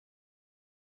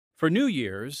For New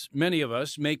Year's, many of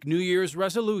us make New Year's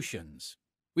resolutions.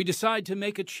 We decide to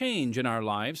make a change in our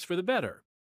lives for the better.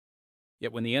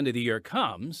 Yet when the end of the year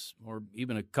comes, or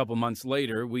even a couple months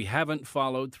later, we haven't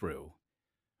followed through.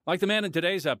 Like the man in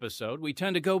today's episode, we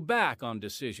tend to go back on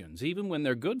decisions, even when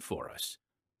they're good for us.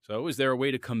 So is there a way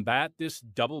to combat this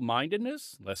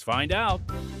double-mindedness? Let's find out.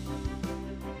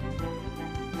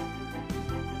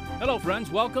 Hello,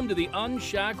 friends. Welcome to the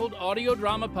Unshackled Audio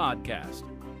Drama Podcast,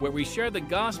 where we share the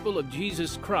gospel of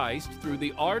Jesus Christ through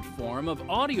the art form of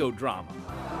audio drama.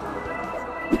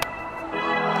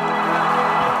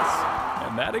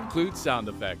 And that includes sound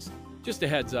effects. Just a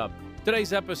heads up,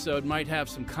 today's episode might have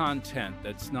some content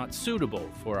that's not suitable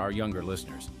for our younger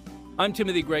listeners. I'm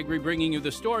Timothy Gregory, bringing you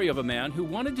the story of a man who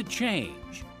wanted to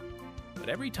change. But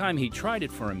every time he tried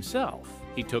it for himself,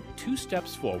 he took 2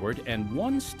 steps forward and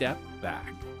 1 step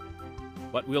back.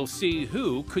 But we'll see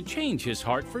who could change his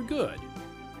heart for good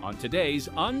on today's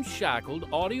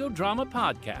Unshackled Audio Drama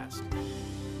Podcast.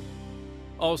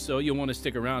 Also, you'll want to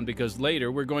stick around because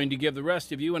later we're going to give the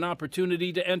rest of you an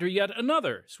opportunity to enter yet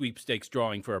another sweepstakes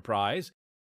drawing for a prize.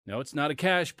 No, it's not a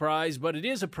cash prize, but it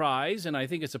is a prize, and I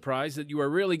think it's a prize that you are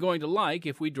really going to like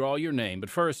if we draw your name. But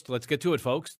first, let's get to it,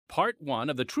 folks. Part 1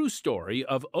 of the true story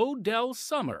of Odell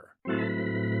Summer.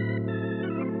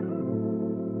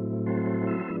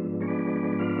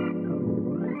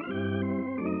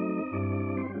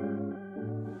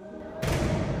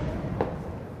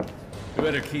 You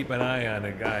better keep an eye on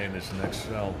the guy in this next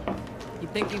cell. You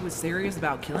think he was serious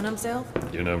about killing himself?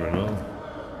 You never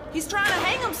know. He's trying to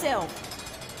hang himself!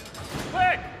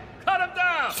 Quick! Cut him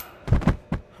down!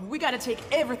 We gotta take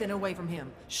everything away from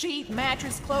him. Sheet,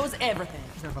 mattress, clothes, everything.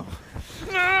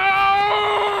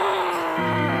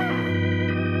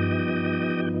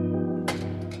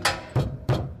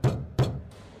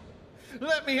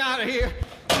 Let me out of here.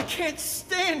 I can't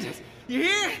stand it. You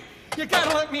hear? You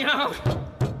gotta let me out.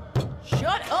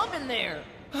 Shut up in there!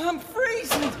 I'm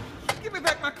freezing. Give me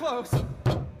back my clothes.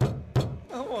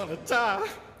 I want to die.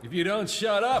 If you don't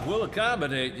shut up, we'll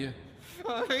accommodate you.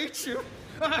 I hate you.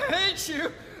 I hate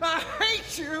you. I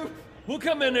hate you. We'll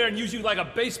come in there and use you like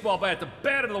a baseball bat to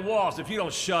batter the walls if you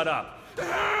don't shut up.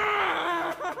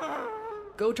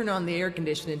 Go turn on the air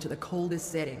conditioning to the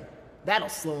coldest setting. That'll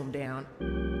slow him down.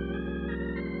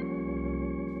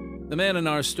 The man in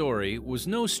our story was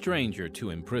no stranger to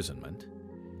imprisonment.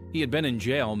 He had been in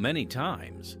jail many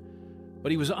times, but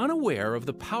he was unaware of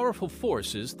the powerful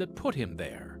forces that put him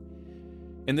there.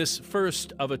 In this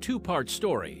first of a 2-part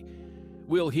story,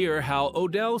 we'll hear how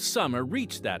Odell Summer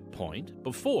reached that point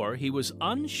before he was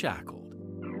unshackled.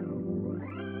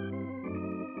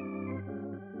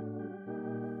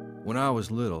 When I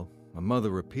was little, my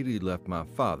mother repeatedly left my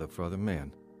father for other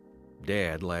men.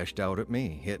 Dad lashed out at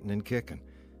me, hitting and kicking,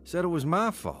 said it was my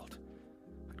fault.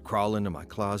 I'd crawl into my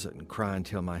closet and cry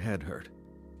until my head hurt,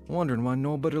 wondering why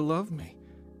nobody loved me.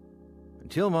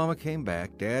 Until Mama came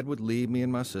back, Dad would leave me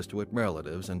and my sister with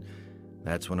relatives, and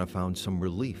that's when I found some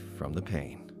relief from the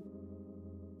pain.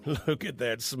 Look at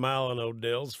that smile on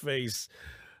Odell's face.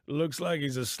 Looks like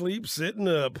he's asleep sitting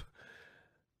up.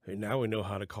 And now we know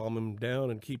how to calm him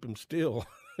down and keep him still.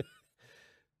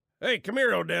 Hey, come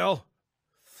here, Odell.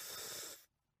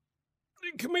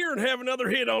 Come here and have another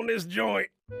hit on this joint.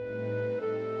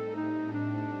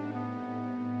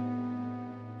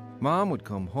 Mom would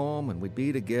come home and we'd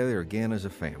be together again as a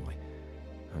family.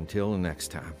 Until the next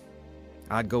time.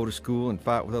 I'd go to school and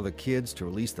fight with other kids to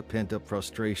release the pent-up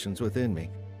frustrations within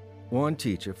me. One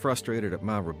teacher, frustrated at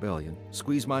my rebellion,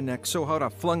 squeezed my neck so hard I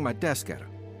flung my desk at her.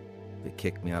 They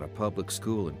kicked me out of public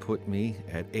school and put me,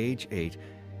 at age 8,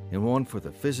 in one for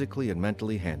the physically and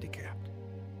mentally handicapped.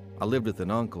 I lived with an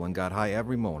uncle and got high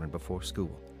every morning before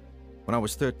school. When I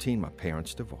was 13, my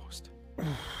parents divorced.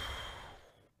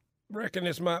 Reckon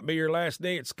this might be your last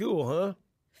day at school, huh?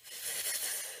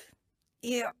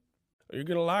 Yeah. You're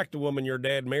gonna like the woman your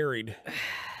dad married.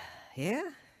 Yeah?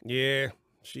 Yeah,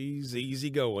 she's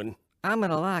easygoing. I'm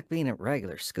gonna like being at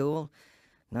regular school,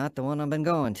 not the one I've been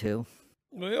going to.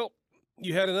 Well,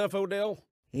 you had enough, Odell?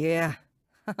 Yeah,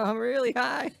 I'm really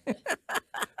high.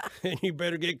 You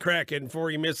better get cracking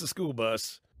before you miss the school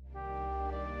bus.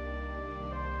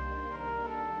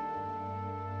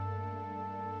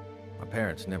 My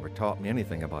parents never taught me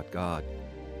anything about God,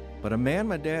 but a man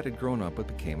my dad had grown up with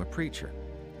became a preacher.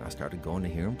 I started going to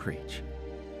hear him preach.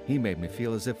 He made me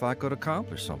feel as if I could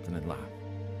accomplish something in life.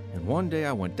 And one day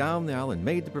I went down the aisle and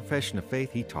made the profession of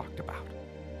faith he talked about.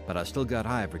 But I still got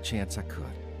high every chance I could.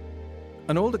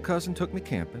 An older cousin took me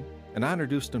camping, and I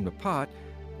introduced him to pot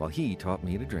while he taught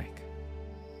me to drink.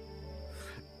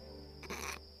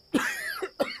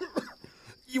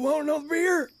 You want another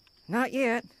beer? Not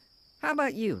yet. How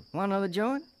about you? Want another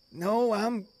joint? No,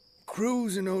 I'm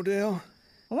cruising, Odell.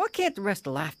 Well, why can't the rest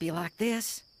of life be like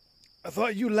this? I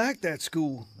thought you liked that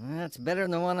school. Well, it's better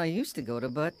than the one I used to go to,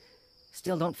 but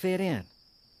still don't fit in.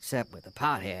 Except with the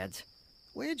potheads.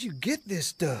 Where'd you get this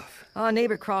stuff? Oh, a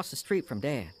neighbor across the street from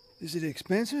Dad. Is it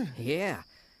expensive? Yeah,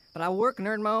 but I work and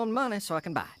earn my own money so I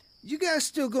can buy it. You guys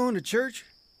still going to church?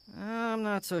 I'm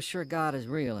not so sure God is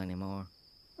real anymore.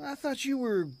 I thought you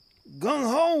were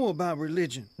gung-ho about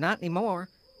religion. Not anymore.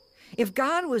 If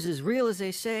God was as real as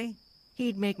they say,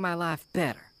 he'd make my life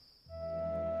better.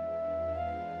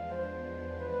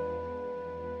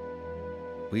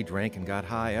 We drank and got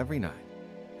high every night,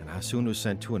 and I soon was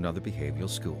sent to another behavioral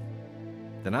school.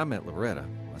 Then I met Loretta,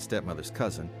 my stepmother's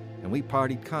cousin, and we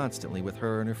partied constantly with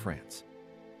her and her friends.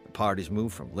 The parties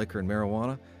moved from liquor and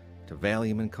marijuana to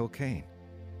Valium and cocaine.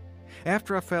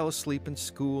 After I fell asleep in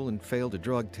school and failed a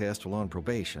drug test while on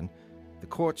probation, the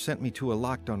court sent me to a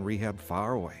lockdown rehab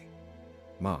far away.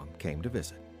 Mom came to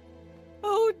visit.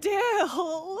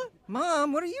 Odell!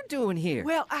 Mom, what are you doing here?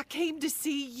 Well, I came to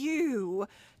see you,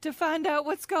 to find out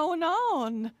what's going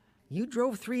on. You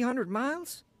drove 300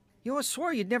 miles? You always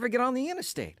swore you'd never get on the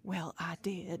interstate. Well, I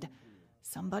did.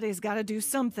 Somebody's got to do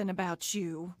something about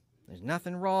you. There's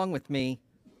nothing wrong with me.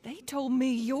 They told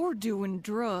me you're doing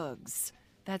drugs.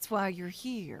 That's why you're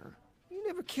here. You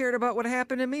never cared about what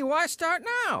happened to me. Why start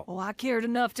now? Oh, I cared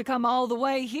enough to come all the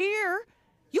way here.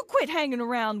 You quit hanging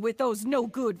around with those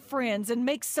no-good friends and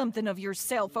make something of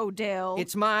yourself, Odell.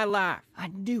 It's my life. I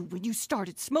knew when you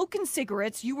started smoking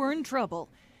cigarettes you were in trouble.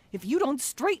 If you don't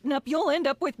straighten up, you'll end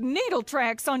up with needle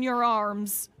tracks on your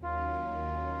arms.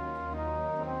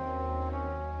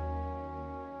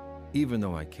 Even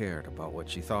though I cared about what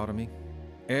she thought of me,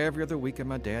 every other weekend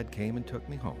my dad came and took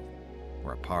me home,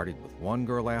 where I partied with one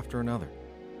girl after another.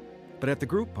 But at the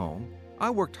group home, I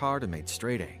worked hard and made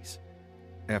straight A's.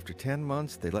 After 10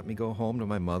 months, they let me go home to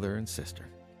my mother and sister.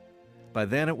 By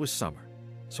then it was summer,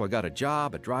 so I got a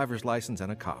job, a driver's license,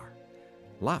 and a car.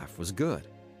 Life was good,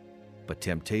 but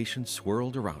temptation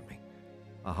swirled around me.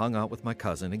 I hung out with my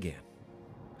cousin again.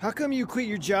 How come you quit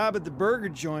your job at the burger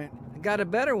joint? I got a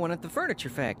better one at the furniture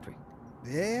factory.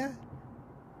 Yeah?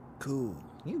 Cool.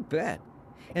 You bet.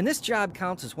 And this job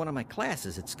counts as one of my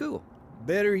classes at school.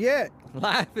 Better yet,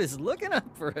 Life is looking up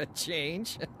for a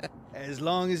change. as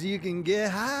long as you can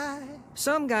get high.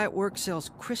 Some guy at work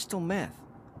sells crystal meth.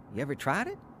 You ever tried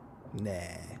it? Nah.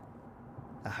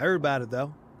 I heard about it,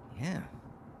 though. Yeah.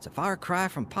 It's a far cry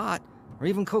from pot or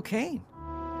even cocaine.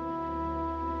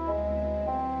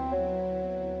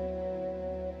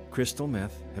 Crystal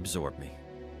meth absorbed me.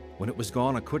 When it was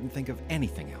gone, I couldn't think of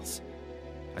anything else.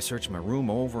 I searched my room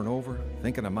over and over,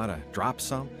 thinking I might have dropped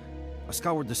some. I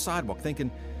scoured the sidewalk,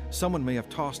 thinking someone may have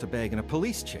tossed a bag in a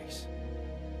police chase.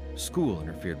 School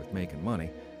interfered with making money,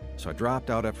 so I dropped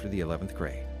out after the 11th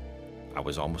grade. I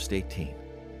was almost 18.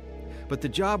 But the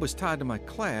job was tied to my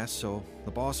class, so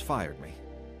the boss fired me.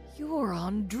 You're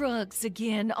on drugs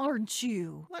again, aren't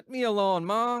you? Let me alone,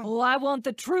 Ma. Oh, I want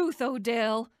the truth,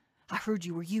 Odell. I heard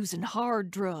you were using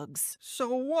hard drugs.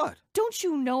 So what? Don't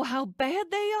you know how bad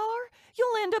they are?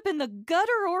 You'll end up in the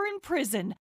gutter or in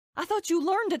prison. I thought you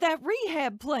learned at that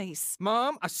rehab place.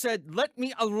 Mom, I said let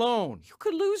me alone. You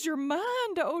could lose your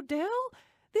mind, Odell.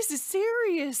 This is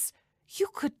serious. You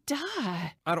could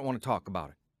die. I don't want to talk about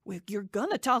it. Well, you're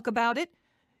gonna talk about it.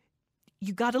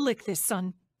 You gotta lick this,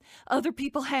 son. Other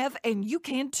people have, and you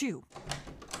can too.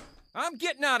 I'm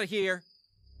getting out of here.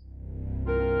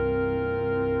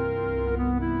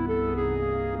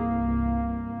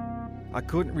 I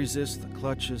couldn't resist the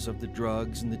clutches of the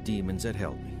drugs and the demons that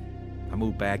held me. I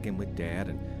moved back in with Dad,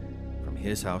 and from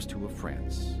his house to a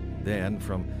friend's. Then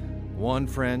from one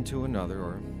friend to another,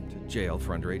 or to jail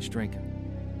for underage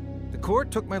drinking. The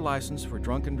court took my license for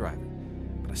drunken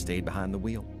driving, but I stayed behind the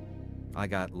wheel. I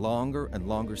got longer and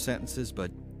longer sentences,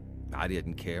 but I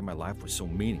didn't care. My life was so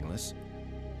meaningless.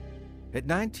 At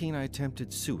 19, I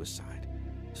attempted suicide,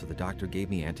 so the doctor gave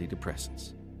me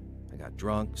antidepressants. I got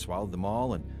drunk, swallowed them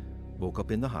all, and woke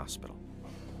up in the hospital.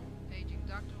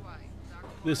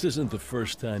 This isn't the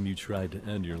first time you tried to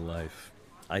end your life.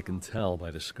 I can tell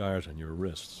by the scars on your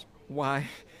wrists. Why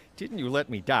didn't you let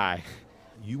me die?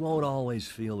 You won't always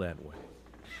feel that way.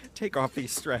 Take off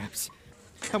these straps.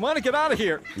 I want to get out of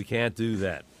here. We can't do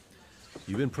that.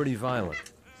 You've been pretty violent.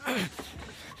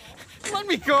 Let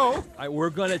me go. We're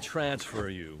gonna transfer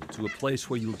you to a place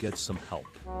where you'll get some help.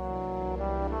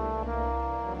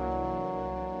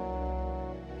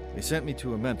 They sent me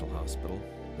to a mental hospital,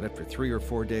 but after 3 or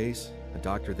 4 days, a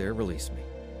doctor there released me.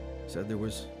 Said there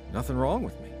was nothing wrong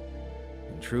with me.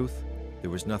 In truth, there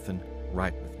was nothing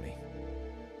right with me.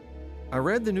 I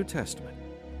read the New Testament,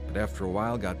 but after a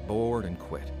while got bored and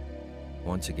quit.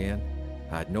 Once again,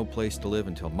 I had no place to live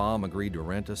until Mom agreed to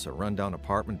rent us a rundown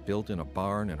apartment built in a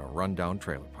barn in a rundown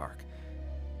trailer park.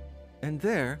 And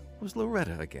there was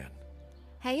Loretta again.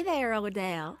 Hey there,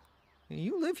 Odell.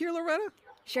 You live here, Loretta?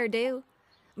 Sure do.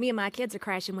 Me and my kids are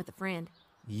crashing with a friend.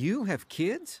 You have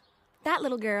kids? That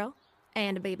little girl,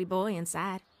 and a baby boy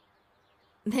inside.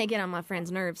 They get on my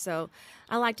friend's nerves, so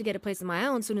I like to get a place of my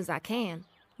own soon as I can.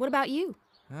 What about you?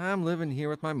 I'm living here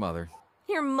with my mother.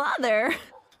 Your mother?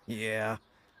 Yeah.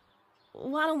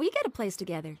 Why don't we get a place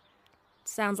together?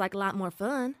 Sounds like a lot more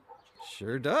fun.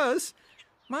 Sure does.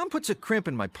 Mom puts a crimp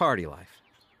in my party life.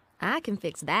 I can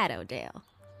fix that, Odell.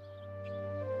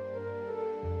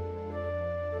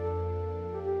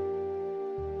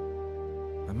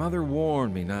 My mother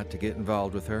warned me not to get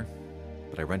involved with her,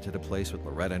 but I rented a place with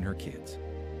Loretta and her kids.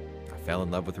 I fell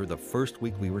in love with her the first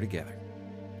week we were together.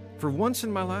 For once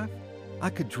in my life, I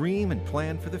could dream and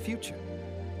plan for the future.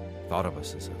 Thought of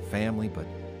us as a family, but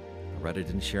Loretta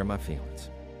didn't share my feelings.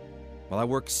 While I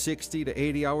worked 60 to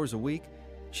 80 hours a week,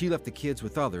 she left the kids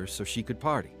with others so she could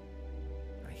party.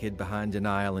 I hid behind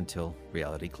denial until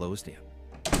reality closed in.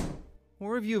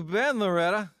 Where have you been,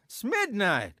 Loretta? It's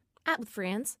midnight. Out with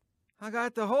friends. I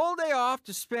got the whole day off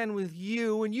to spend with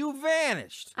you, and you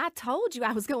vanished. I told you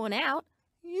I was going out.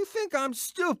 You think I'm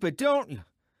stupid, don't you?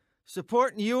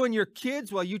 Supporting you and your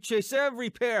kids while you chase every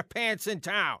pair of pants in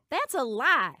town. That's a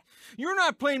lie. You're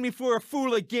not playing me for a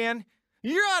fool again.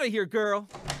 You're out of here, girl.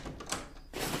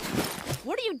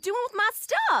 What are you doing with my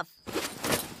stuff?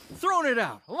 Throwing it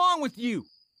out, along with you.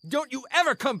 Don't you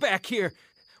ever come back here.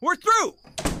 We're through.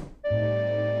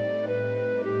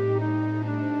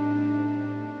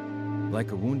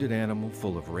 Like a wounded animal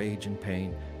full of rage and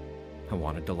pain, I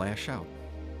wanted to lash out.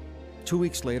 2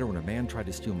 weeks later, when a man tried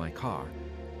to steal my car,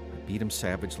 I beat him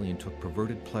savagely and took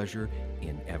perverted pleasure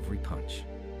in every punch.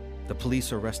 The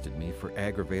police arrested me for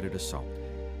aggravated assault,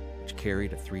 which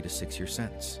carried a 3 to 6 year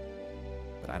sentence.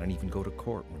 But I didn't even go to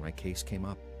court when my case came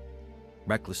up.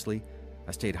 Recklessly,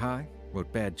 I stayed high,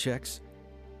 wrote bad checks,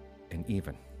 and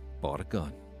even bought a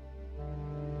gun.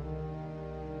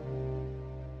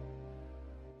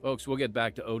 Folks, we'll get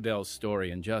back to Odell's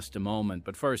story in just a moment,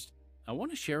 but first, I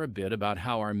want to share a bit about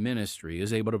how our ministry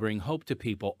is able to bring hope to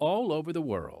people all over the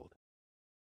world.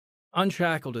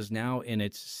 Unshackled is now in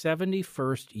its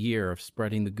 71st year of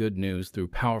spreading the good news through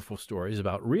powerful stories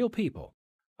about real people.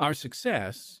 Our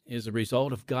success is a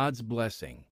result of God's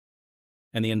blessing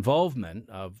and the involvement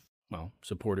of,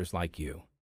 supporters like you.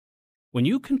 When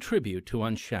you contribute to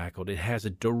Unshackled, it has a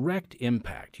direct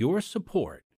impact. Your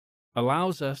support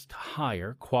allows us to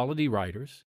hire quality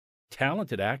writers,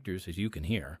 talented actors, as you can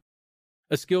hear,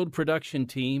 a skilled production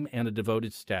team, and a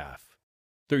devoted staff.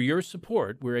 Through your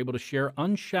support, we're able to share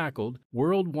Unshackled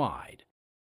worldwide.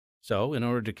 So, in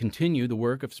order to continue the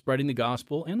work of spreading the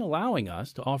gospel and allowing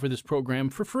us to offer this program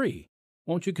for free,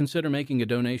 won't you consider making a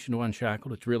donation to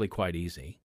Unshackled? It's really quite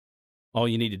easy. All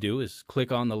you need to do is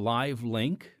click on the live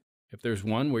link, if there's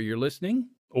one where you're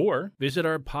listening, or visit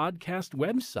our podcast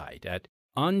website at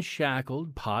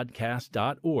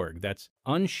unshackledpodcast.org. That's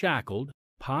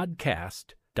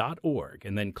unshackledpodcast.org,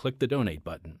 and then click the donate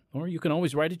button. Or you can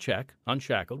always write a check,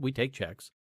 Unshackled. We take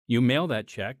checks. You mail that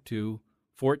check to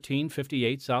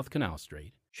 1458 South Canal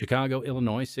Street, Chicago,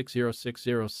 Illinois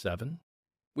 60607.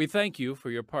 We thank you for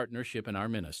your partnership in our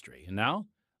ministry. And now,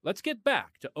 let's get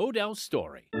back to Odell's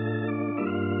story.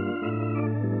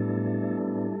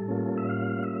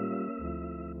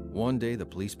 One day, the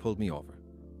police pulled me over,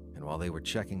 and while they were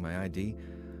checking my ID,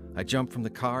 I jumped from the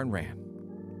car and ran.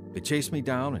 They chased me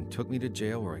down and took me to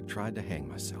jail, where I tried to hang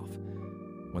myself.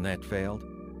 When that failed,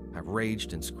 I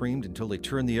raged and screamed until they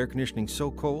turned the air conditioning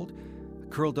so cold, I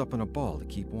curled up in a ball to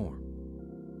keep warm.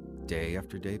 Day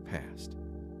after day passed.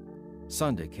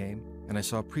 Sunday came, and I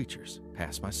saw preachers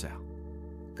pass my cell.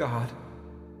 God,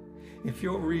 if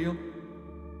you're real,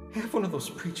 have one of those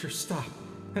preachers stop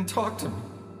and talk to me.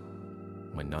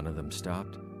 When none of them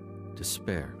stopped,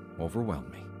 despair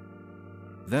overwhelmed me.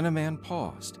 Then a man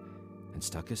paused and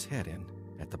stuck his head in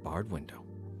at the barred window.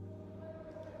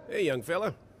 Hey, young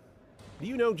fella. Do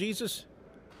you know Jesus?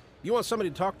 You want somebody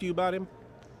to talk to you about him?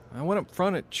 I went up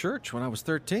front at church when I was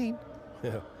 13.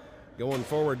 Going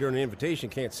forward during an invitation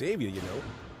can't save you, you know.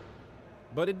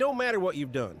 But it don't matter what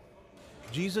you've done.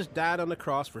 Jesus died on the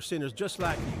cross for sinners just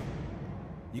like you.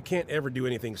 You can't ever do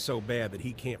anything so bad that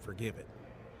he can't forgive it.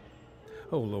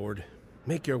 Oh, Lord,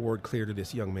 make your word clear to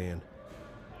this young man.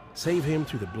 Save him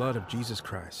through the blood of Jesus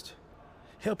Christ.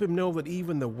 Help him know that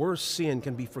even the worst sin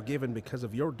can be forgiven because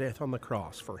of your death on the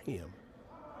cross for him.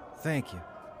 Thank you.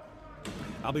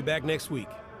 I'll be back next week.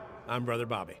 I'm Brother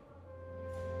Bobby.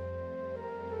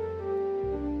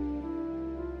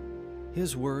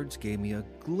 His words gave me a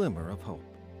glimmer of hope.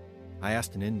 I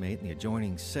asked an inmate in the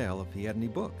adjoining cell if he had any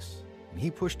books, and he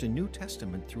pushed a New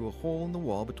Testament through a hole in the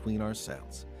wall between our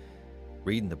cells.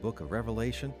 Reading the book of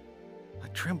Revelation, I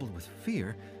trembled with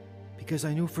fear because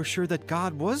I knew for sure that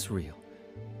God was real.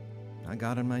 I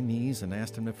got on my knees and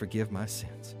asked him to forgive my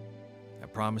sins. I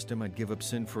promised him I'd give up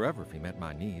sin forever if he met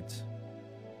my needs.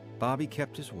 Bobby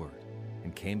kept his word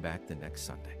and came back the next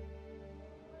Sunday.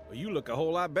 Well, you look a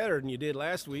whole lot better than you did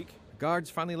last week. The guards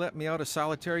finally let me out of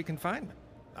solitary confinement.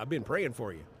 I've been praying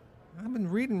for you. I've been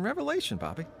reading Revelation,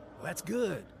 Bobby. Well, that's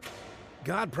good.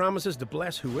 God promises to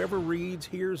bless whoever reads,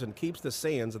 hears, and keeps the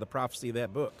sayings of the prophecy of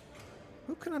that book.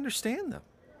 Who can understand them?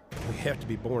 We have to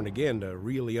be born again to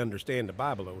really understand the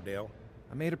Bible, Odell.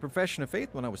 I made a profession of faith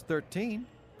when I was 13.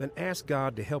 Then ask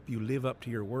God to help you live up to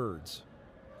your words.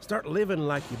 Start living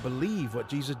like you believe what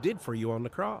Jesus did for you on the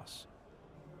cross.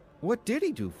 What did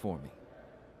he do for me?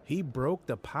 He broke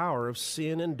the power of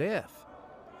sin and death.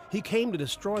 He came to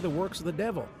destroy the works of the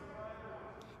devil.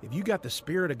 If you got the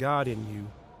Spirit of God in you,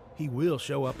 he will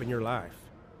show up in your life.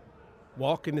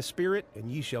 Walk in the Spirit,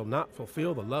 and ye shall not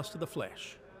fulfill the lust of the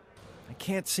flesh. I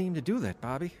can't seem to do that,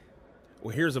 Bobby.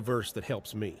 Well, here's a verse that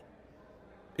helps me.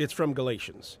 It's from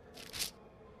Galatians.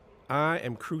 I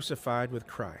am crucified with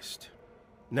Christ.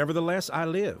 Nevertheless, I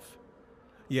live.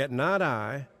 Yet not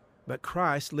I, but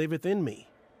Christ liveth in me.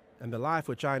 And the life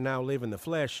which I now live in the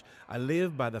flesh, I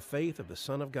live by the faith of the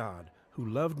Son of God, who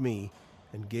loved me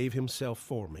and gave himself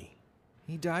for me.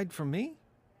 He died for me?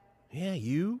 Yeah,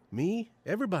 you, me,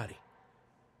 everybody.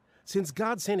 Since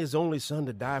God sent his only Son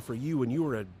to die for you when you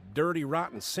were a dirty,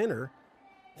 rotten sinner,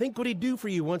 think what he'd do for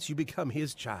you once you become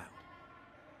his child.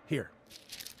 Here,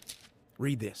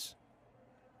 read this.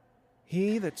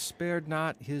 He that spared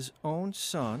not his own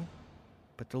Son,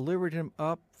 but delivered him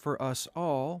up for us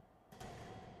all,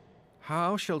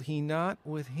 how shall he not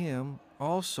with him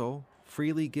also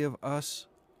freely give us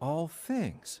all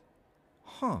things?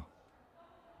 Huh.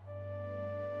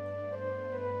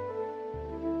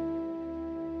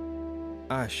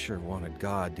 I sure wanted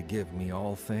God to give me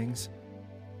all things.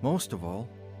 Most of all,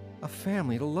 a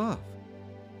family to love.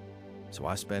 So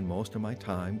I spend most of my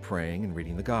time praying and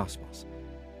reading the Gospels.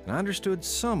 And I understood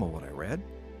some of what I read.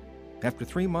 After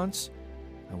 3 months,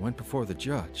 I went before the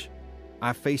judge.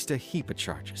 I faced a heap of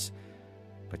charges,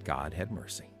 but God had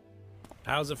mercy.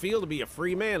 How's it feel to be a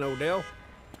free man, Odell?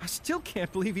 I still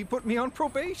can't believe he put me on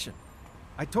probation.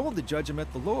 I told the judge I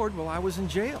met the Lord while I was in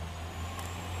jail.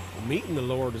 Well, meeting the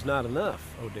Lord is not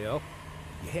enough, Odell.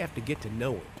 You have to get to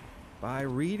know him. By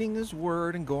reading his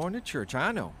word and going to church.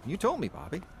 I know. You told me,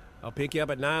 Bobby. I'll pick you up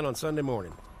at 9 on Sunday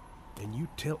morning, and you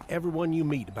tell everyone you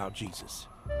meet about Jesus.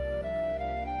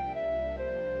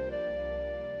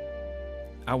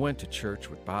 I went to church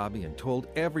with Bobby and told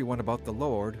everyone about the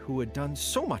Lord who had done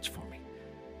so much for me.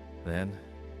 Then,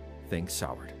 things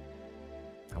soured.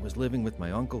 I was living with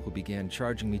my uncle who began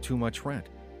charging me too much rent.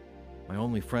 My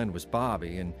only friend was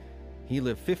Bobby, and he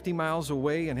lived 50 miles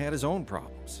away and had his own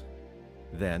problems.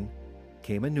 Then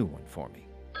came a new one for me.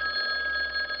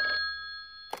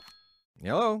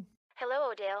 Hello?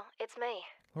 Hello, Odell. It's me.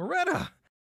 Loretta!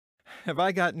 Have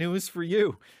I got news for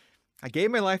you? I gave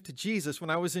my life to Jesus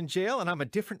when I was in jail, and I'm a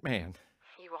different man.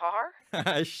 You are?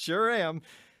 I sure am.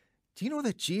 Do you know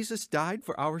that Jesus died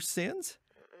for our sins?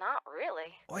 Not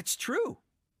really. Oh, it's true.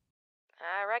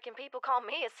 I reckon people call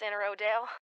me a sinner, Odell.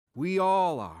 We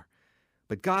all are.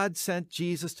 But God sent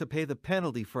Jesus to pay the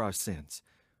penalty for our sins.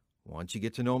 Once you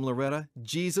get to know him, Loretta,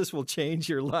 Jesus will change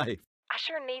your life. I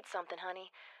sure need something,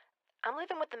 honey. I'm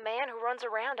living with the man who runs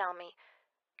around on me.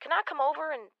 Can I come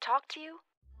over and talk to you?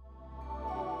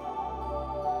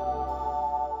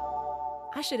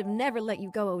 I should have never let you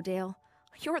go, Odell.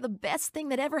 You're the best thing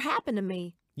that ever happened to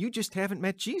me. You just haven't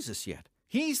met Jesus yet.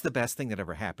 He's the best thing that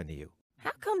ever happened to you.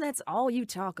 How come that's all you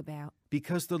talk about?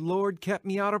 Because the Lord kept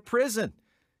me out of prison.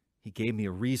 He gave me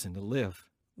a reason to live.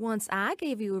 Once I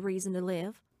gave you a reason to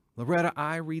live. Loretta,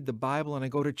 I read the Bible and I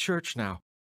go to church now.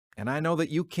 And I know that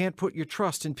you can't put your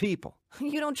trust in people.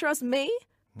 You don't trust me?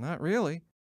 Not really.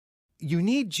 You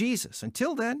need Jesus.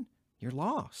 Until then, you're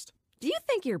lost. Do you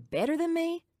think you're better than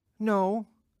me? No,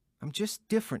 I'm just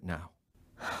different now.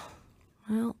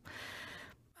 Well,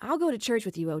 I'll go to church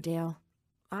with you, Odell.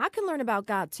 I can learn about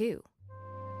God, too.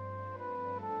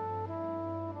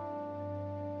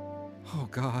 Oh,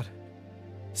 God,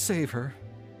 save her.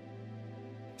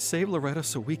 Save Loretta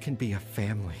so we can be a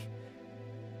family.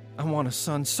 I want a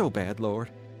son so bad, Lord.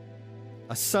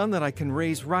 A son that I can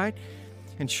raise right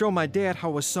and show my dad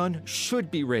how a son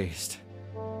should be raised.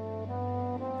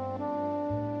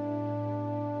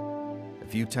 A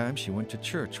few times she went to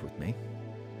church with me.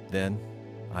 Then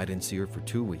I didn't see her for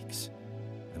 2 weeks.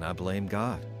 and I blamed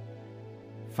God.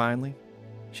 Finally,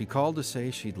 she called to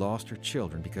say she'd lost her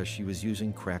children because she was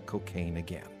using crack cocaine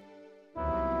again.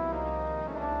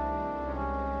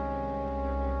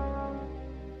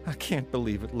 I can't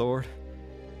believe it, Lord.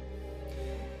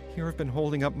 Here I've been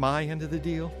holding up my end of the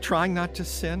deal, trying not to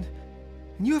sin,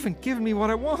 and you haven't given me what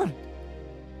I wanted.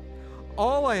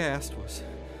 All I asked was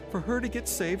for her to get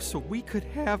saved so we could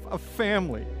have a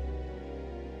family.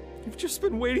 You've just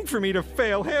been waiting for me to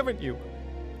fail, haven't you?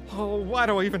 Oh, why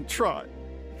do I even try?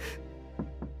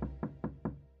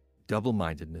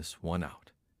 Double-mindedness won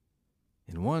out.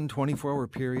 In one 24-hour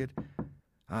period,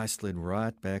 I slid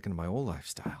right back into my old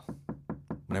lifestyle.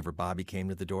 Whenever Bobby came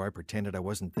to the door, I pretended I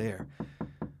wasn't there.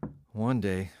 One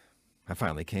day, I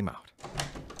finally came out.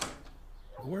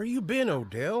 Where you been,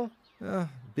 Odell?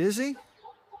 Busy?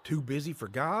 Too busy for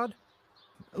God?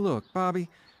 Look, Bobby,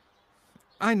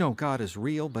 I know God is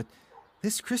real, but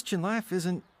this Christian life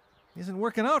isn't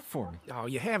working out for me. Oh,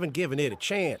 you haven't given it a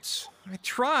chance. I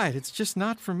tried. It's just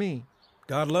not for me.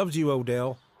 God loves you,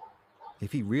 Odell.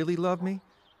 If he really loved me,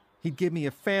 he'd give me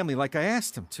a family like I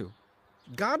asked him to.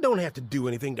 God don't have to do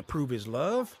anything to prove his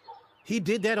love. He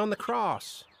did that on the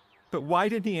cross. But why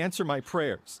didn't he answer my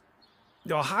prayers?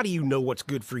 Oh, how do you know what's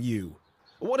good for you?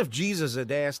 What if Jesus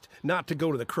had asked not to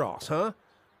go to the cross, huh?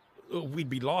 We'd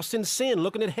be lost in sin,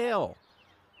 looking at hell.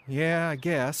 Yeah, I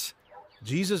guess.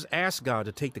 Jesus asked God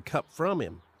to take the cup from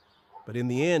him. But in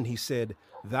the end, he said,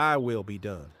 "Thy will be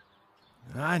done."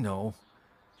 I know.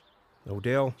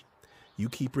 Odell, you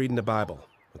keep reading the Bible.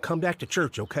 Come back to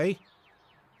church, okay?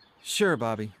 Sure,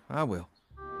 Bobby, I will.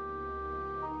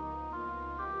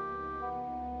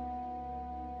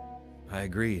 I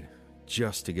agreed,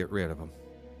 just to get rid of him.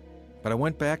 But I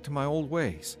went back to my old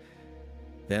ways.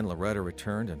 Then Loretta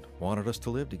returned and wanted us to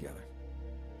live together.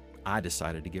 I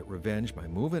decided to get revenge by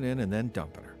moving in and then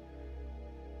dumping her.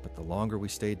 But the longer we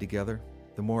stayed together,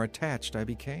 the more attached I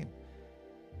became.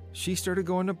 She started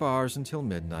going to bars until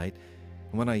midnight,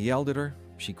 and when I yelled at her,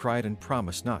 she cried and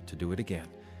promised not to do it again.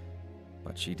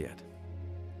 But she did.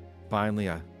 Finally,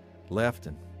 I left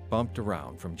and bumped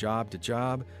around from job to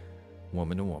job,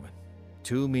 woman to woman.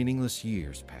 2 meaningless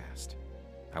years passed.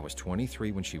 I was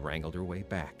 23 when she wrangled her way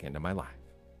back into my life.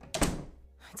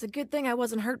 It's a good thing I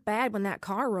wasn't hurt bad when that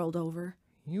car rolled over.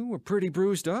 You were pretty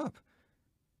bruised up.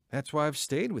 That's why I've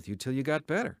stayed with you till you got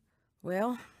better.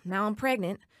 Well, now I'm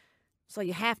pregnant, so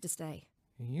you have to stay.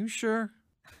 You sure?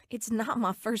 It's not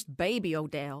my first baby,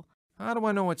 Odell. How do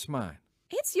I know it's mine?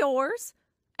 It's yours.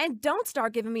 And don't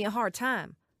start giving me a hard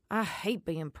time. I hate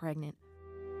being pregnant.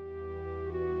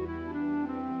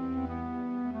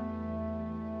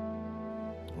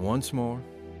 Once more,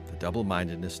 the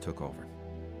double-mindedness took over.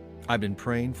 I'd been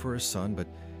praying for a son, but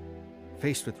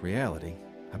faced with reality,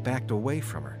 I backed away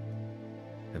from her.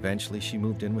 Eventually, she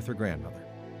moved in with her grandmother.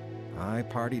 I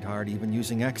partied hard, even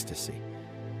using ecstasy.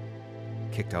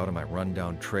 Kicked out of my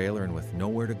run-down trailer and with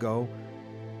nowhere to go,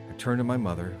 I turned to my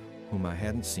mother, whom I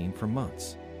hadn't seen for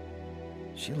months.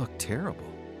 She looked terrible.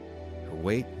 Her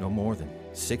weight no more than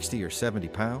 60 or 70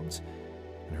 pounds,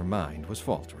 and her mind was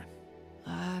faltering.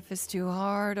 Life is too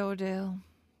hard, Odell.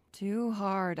 Too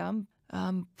hard. I'm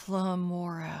plumb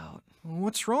wore out.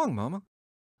 What's wrong, Mama?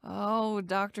 Oh,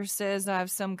 doctor says I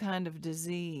have some kind of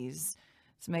disease.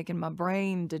 It's making my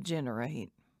brain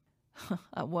degenerate.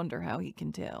 I wonder how he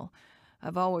can tell.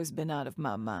 I've always been out of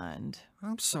my mind.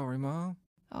 I'm sorry, Mom.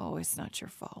 Oh, it's not your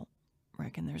fault.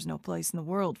 Reckon there's no place in the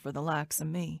world for the likes of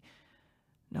me.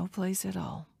 No place at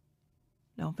all.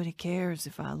 Nobody cares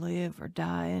if I live or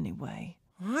die anyway.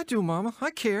 I do, Mama. I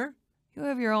care. You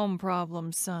have your own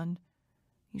problems, son.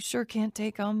 You sure can't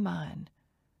take on mine.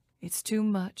 It's too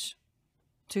much.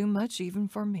 Too much even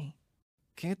for me.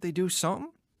 Can't they do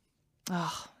something?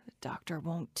 Oh, the doctor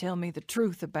won't tell me the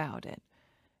truth about it.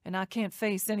 And I can't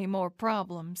face any more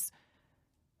problems.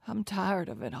 I'm tired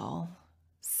of it all.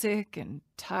 Sick and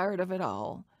tired of it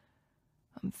all.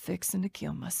 I'm fixing to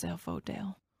kill myself,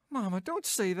 Odell. Mama, don't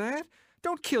say that.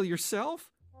 Don't kill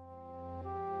yourself.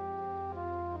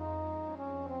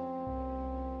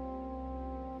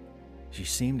 She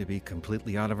seemed to be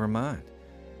completely out of her mind.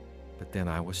 But then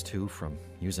I was too, from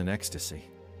using ecstasy.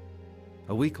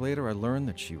 A week later, I learned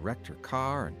that she wrecked her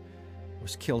car and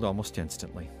was killed almost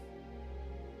instantly.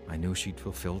 I knew she'd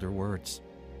fulfilled her words.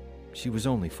 She was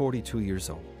only 42 years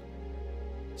old.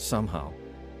 Somehow,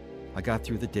 I got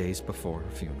through the days before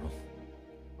her funeral.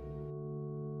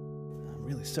 I'm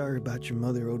really sorry about your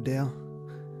mother, Odell.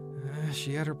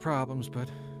 She had her problems, but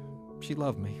she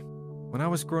loved me. When I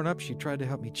was grown up, she tried to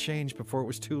help me change before it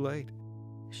was too late.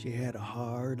 She had a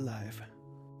hard life.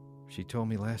 She told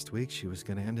me last week she was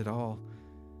going to end it all.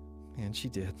 And she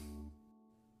did.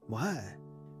 Why?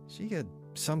 She had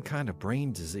some kind of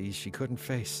brain disease she couldn't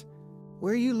face.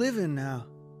 Where you living now?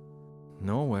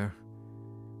 Nowhere.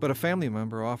 But a family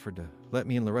member offered to let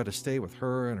me and Loretta stay with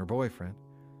her and her boyfriend.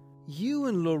 You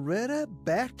and Loretta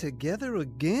back together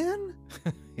again?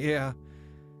 Yeah.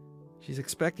 She's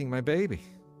expecting my baby.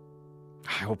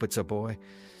 I hope it's a boy.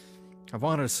 I've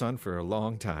wanted a son for a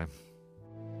long time.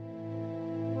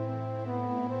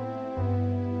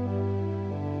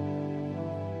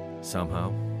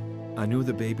 Somehow, I knew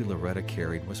the baby Loretta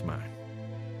carried was mine.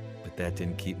 But that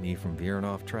didn't keep me from veering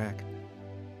off track.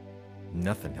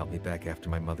 Nothing held me back after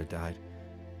my mother died.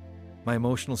 My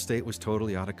emotional state was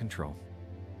totally out of control.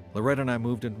 Loretta and I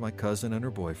moved into my cousin and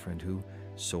her boyfriend, who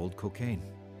sold cocaine.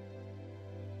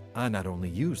 I not only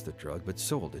used the drug, but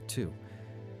sold it too,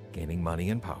 gaining money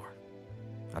and power.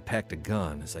 I packed a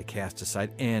gun as I cast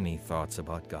aside any thoughts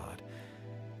about God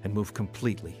and moved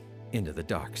completely into the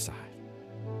dark side.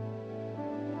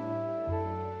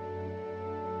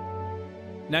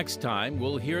 Next time,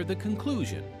 we'll hear the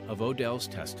conclusion of Odell's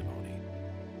testimony.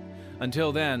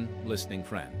 Until then, listening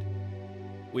friend,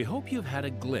 we hope you've had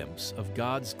a glimpse of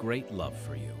God's great love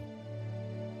for you.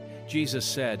 Jesus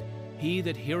said, "He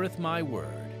that heareth my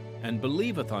word, and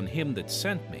believeth on him that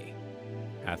sent me,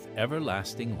 hath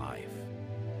everlasting life,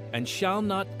 and shall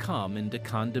not come into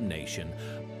condemnation,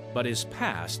 but is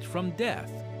passed from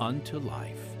death unto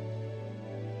life."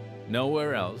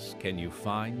 Nowhere else can you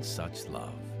find such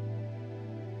love.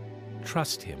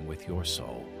 Trust him with your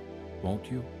soul,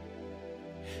 won't you?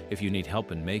 If you need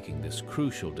help in making this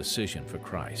crucial decision for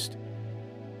Christ,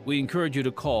 we encourage you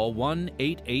to call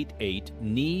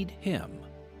 1-888-NEED-HIM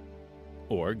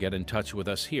or get in touch with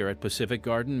us here at Pacific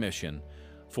Garden Mission,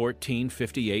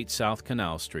 1458 South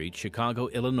Canal Street, Chicago,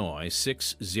 Illinois,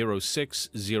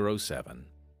 60607.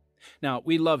 Now,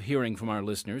 we love hearing from our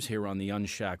listeners here on the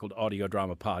Unshackled Audio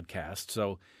Drama Podcast,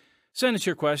 so send us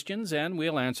your questions and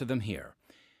we'll answer them here.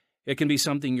 It can be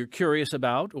something you're curious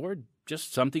about or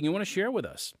just something you want to share with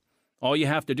us. All you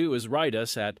have to do is write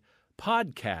us at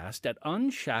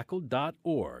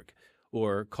podcast@unshackled.org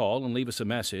or call and leave us a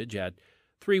message at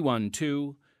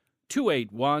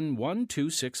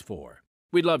 312-281-1264.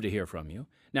 We'd love to hear from you.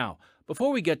 Now,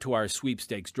 before we get to our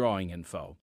sweepstakes drawing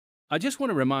info, I just want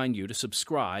to remind you to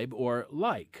subscribe or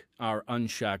like our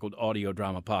Unshackled Audio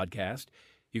Drama Podcast.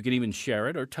 You can even share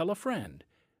it or tell a friend.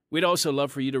 We'd also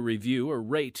love for you to review or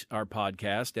rate our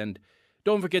podcast, and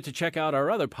don't forget to check out our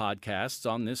other podcasts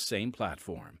on this same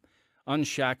platform,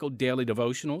 Unshackled Daily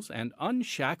Devotionals and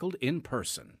Unshackled in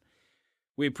Person.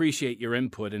 We appreciate your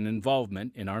input and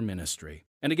involvement in our ministry.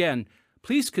 And again,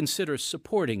 please consider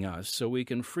supporting us so we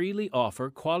can freely offer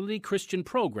quality Christian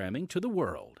programming to the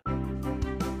world.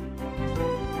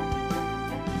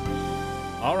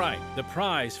 All right, the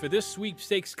prize for this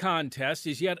sweepstakes contest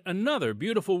is yet another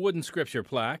beautiful wooden scripture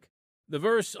plaque. The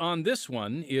verse on this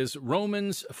one is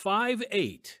Romans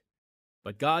 5:8.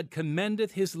 But God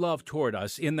commendeth his love toward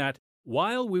us in that,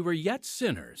 while we were yet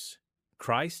sinners,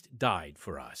 Christ died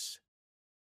for us.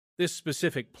 This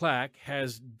specific plaque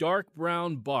has dark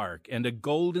brown bark and a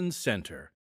golden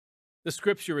center. The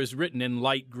scripture is written in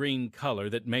light green color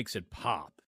that makes it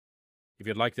pop. If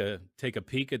you'd like to take a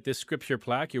peek at this scripture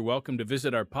plaque, you're welcome to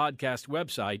visit our podcast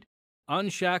website,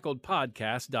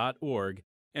 unshackledpodcast.org,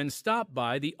 and stop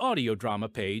by the audio drama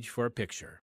page for a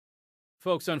picture.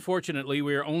 Folks, unfortunately,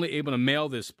 we are only able to mail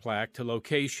this plaque to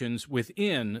locations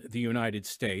within the United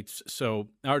States,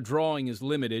 so our drawing is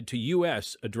limited to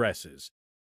U.S. addresses.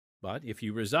 But if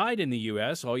you reside in the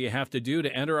U.S., all you have to do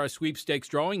to enter our sweepstakes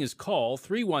drawing is call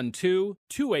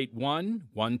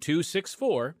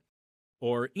 312-281-1264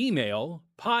 or email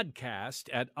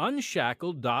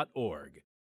podcast@unshackled.org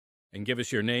and give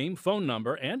us your name, phone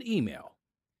number, and email.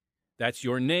 That's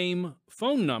your name,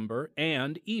 phone number,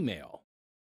 and email.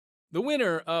 The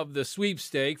winner of the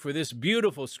sweepstake for this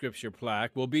beautiful scripture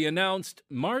plaque will be announced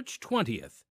March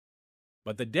 20th,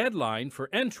 but the deadline for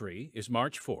entry is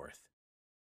March 4th.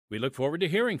 We look forward to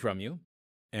hearing from you,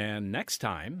 and next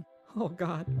time... Oh,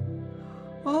 God.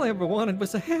 All I ever wanted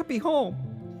was a happy home.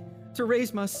 To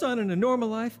raise my son in a normal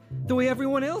life the way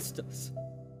everyone else does.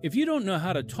 If you don't know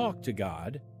how to talk to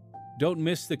God, don't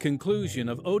miss the conclusion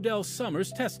of Odell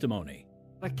Summers' testimony.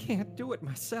 I can't do it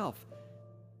myself.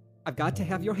 I've got to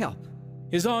have your help.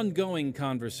 His ongoing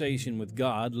conversation with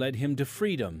God led him to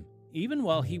freedom, even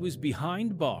while he was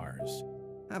behind bars.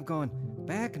 I've gone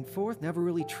back and forth, never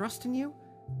really trusting you.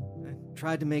 I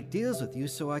tried to make deals with you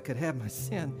so I could have my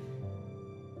sin.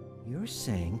 You're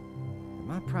saying that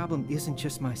my problem isn't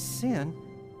just my sin,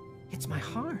 it's my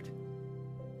heart.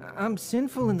 I'm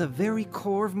sinful in the very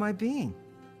core of my being.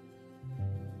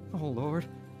 Oh, Lord,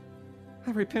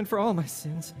 I repent for all my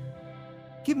sins.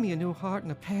 Give me a new heart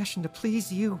and a passion to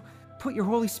please you. Put your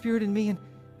Holy Spirit in me and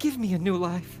give me a new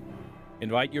life.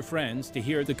 Invite your friends to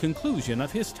hear the conclusion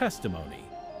of his testimony.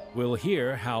 We'll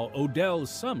hear how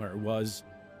Odell's summer was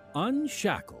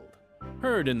unshackled.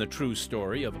 Heard in the true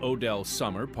story of Odell's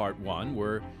summer, Part 1,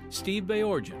 were Steve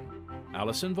Bayorgian,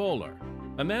 Allison Voller,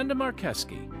 Amanda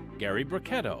Markeski, Gary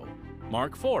Bracchetto,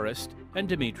 Mark Forrest, and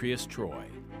Demetrius Troy.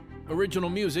 Original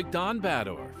music, Don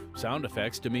Badorf. Sound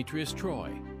effects, Demetrius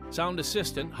Troy. Sound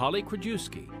assistant, Holly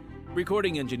Krajewski.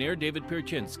 Recording engineer, David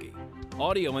Pierczynski.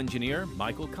 Audio engineer,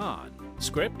 Michael Kahn.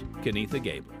 Script, Kenitha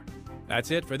Gabler.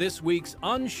 That's it for this week's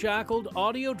Unshackled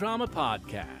Audio Drama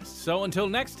Podcast. So until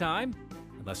next time,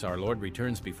 unless our Lord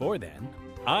returns before then,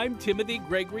 I'm Timothy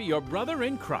Gregory, your brother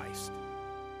in Christ.